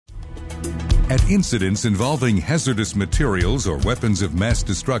At incidents involving hazardous materials or weapons of mass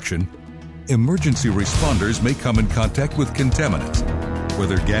destruction, emergency responders may come in contact with contaminants,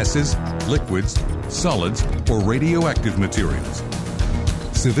 whether gases, liquids, solids, or radioactive materials.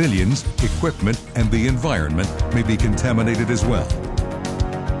 Civilians, equipment, and the environment may be contaminated as well.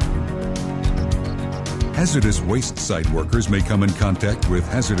 Hazardous waste site workers may come in contact with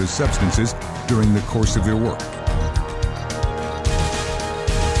hazardous substances during the course of their work.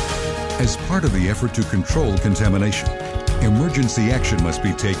 As part of the effort to control contamination, emergency action must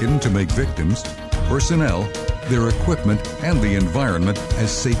be taken to make victims, personnel, their equipment, and the environment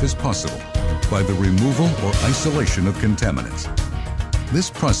as safe as possible by the removal or isolation of contaminants. This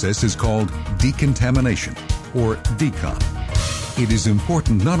process is called decontamination, or Decon. It is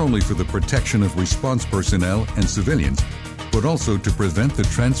important not only for the protection of response personnel and civilians, but also to prevent the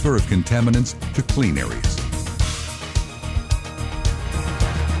transfer of contaminants to clean areas.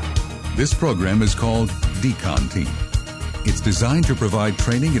 This program is called Decon Team. It's designed to provide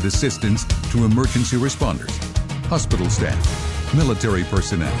training and assistance to emergency responders, hospital staff, military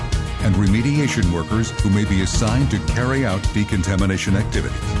personnel, and remediation workers who may be assigned to carry out decontamination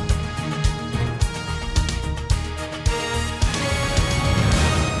activities.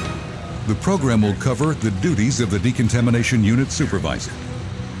 The program will cover the duties of the decontamination unit supervisor,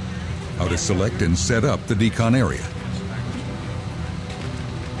 how to select and set up the decon area,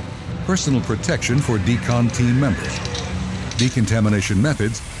 personal protection for Decon Team members, decontamination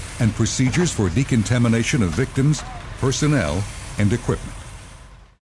methods, and procedures for decontamination of victims, personnel, and equipment.